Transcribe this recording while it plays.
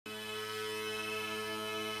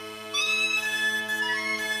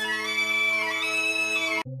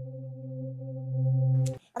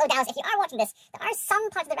Although, Dallas, if you are watching this, there are some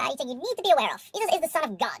parts of the writing you need to be aware of. Jesus is the Son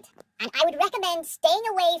of God, and I would recommend staying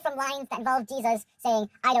away from lines that involve Jesus saying,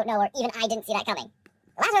 I don't know, or even I didn't see that coming.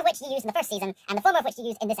 The latter of which he used in the first season, and the former of which he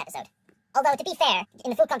used in this episode. Although, to be fair, in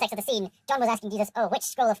the full context of the scene, John was asking Jesus, oh, which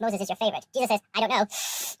scroll of Moses is your favourite? Jesus says, I don't know,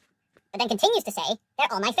 but then continues to say, they're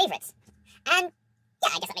all my favourites. And, yeah,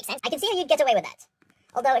 I guess that makes sense. I can see how you'd get away with that.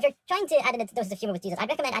 Although, if you're trying to add in a dose of humour with Jesus, I'd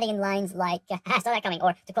recommend adding in lines like, I saw that coming,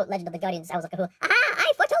 or to quote Legend of the Guardians, I was like a fool, aha,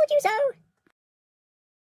 I foretold you so!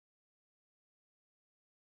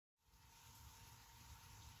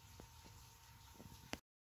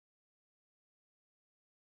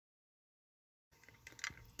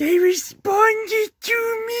 They responded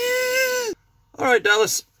to me! Alright,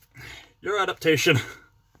 Dallas. Your adaptation.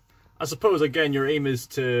 I suppose, again, your aim is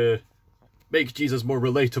to make Jesus more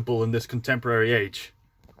relatable in this contemporary age.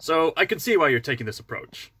 So, I can see why you're taking this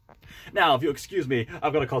approach. Now, if you'll excuse me,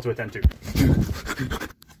 I've got a call to attend to.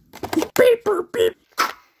 Beep, beep.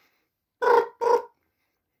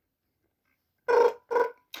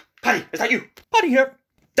 Paddy, is that you? Paddy here.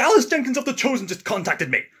 Dallas Jenkins of The Chosen just contacted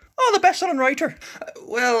me. Oh, the best-selling writer.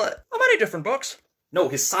 Of many different books. No,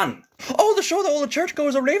 his son. Oh, the show that all the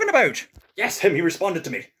churchgoers are raving about. Yes, him. He responded to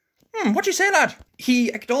me. What'd you say, lad? He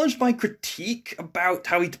acknowledged my critique about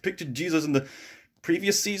how he depicted Jesus in the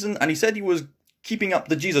previous season, and he said he was keeping up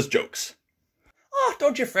the Jesus jokes. Oh,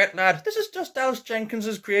 don't you fret, lad. This is just Dallas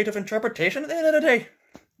Jenkins's creative interpretation at the end of the day.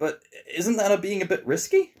 But isn't that being a bit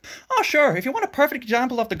risky? Oh, sure. If you want a perfect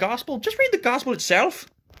example of the gospel, just read the gospel itself.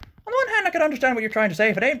 On the one hand, I can understand what you're trying to say.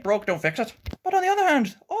 If it ain't broke, don't fix it. But on the other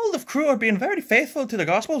hand, all the crew are being very faithful to the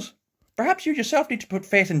gospels. Perhaps you yourself need to put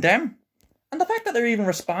faith in them. And the fact that they're even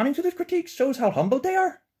responding to the critiques shows how humble they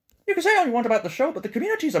are. You can say all you want about the show, but the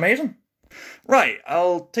community's amazing. Right,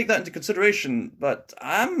 I'll take that into consideration, but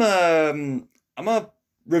I'm a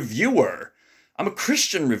reviewer. I'm a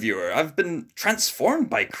Christian reviewer. I've been transformed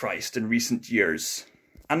by Christ in recent years.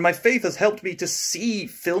 And my faith has helped me to see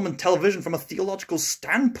film and television from a theological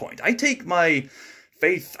standpoint. I take my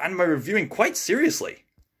faith and my reviewing quite seriously.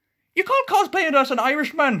 You call cosplaying as an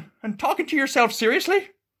Irishman and talking to yourself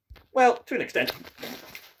seriously? Well, to an extent.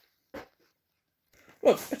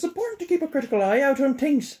 Look, it's important to keep a critical eye out on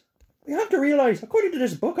things. We have to realise, according to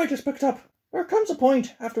this book I just picked up, there comes a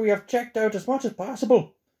point after we have checked out as much as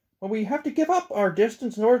possible when we have to give up our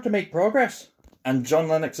distance in order to make progress. And John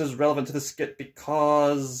Lennox is relevant to the skit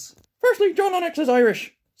because... Firstly, John Lennox is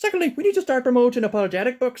Irish. Secondly, we need to start promoting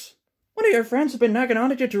apologetic books. One of your friends has been nagging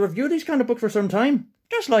on at you to review these kind of books for some time.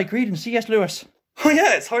 Just like reading C.S. Lewis. Oh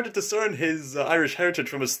yeah, it's hard to discern his Irish heritage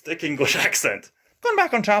from his thick English accent. Going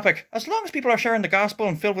back on topic, as long as people are sharing the gospel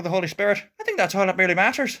and filled with the Holy Spirit, I think that's all that really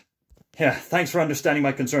matters. Yeah, thanks for understanding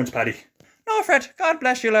my concerns, Paddy. No fret, God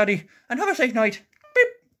bless you, laddie, and have a safe night. Beep.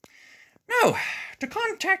 Now, to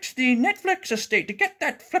contact the Netflix estate to get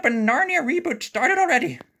that flippin' Narnia reboot started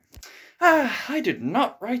already. I did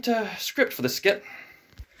not write a script for the skit.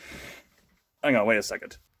 Hang on, wait a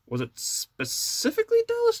second. Was it specifically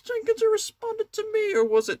Dallas Jenkins who responded to me, or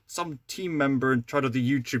was it some team member in charge of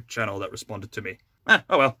the YouTube channel that responded to me?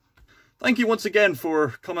 Oh well. Thank you once again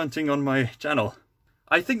for commenting on my channel.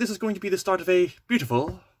 I think this is going to be the start of a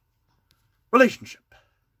beautiful relationship.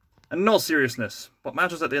 And in all seriousness, what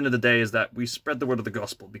matters at the end of the day is that we spread the word of the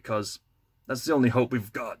gospel, because that's the only hope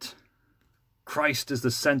we've got. Christ is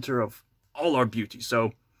the center of all our beauty,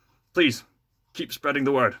 so please keep spreading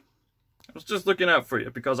the word. I was just looking out for you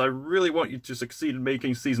because I really want you to succeed in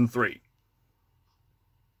making season 3.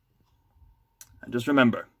 And just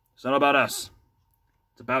remember, it's not about us.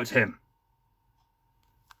 It's about him.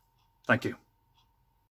 Thank you.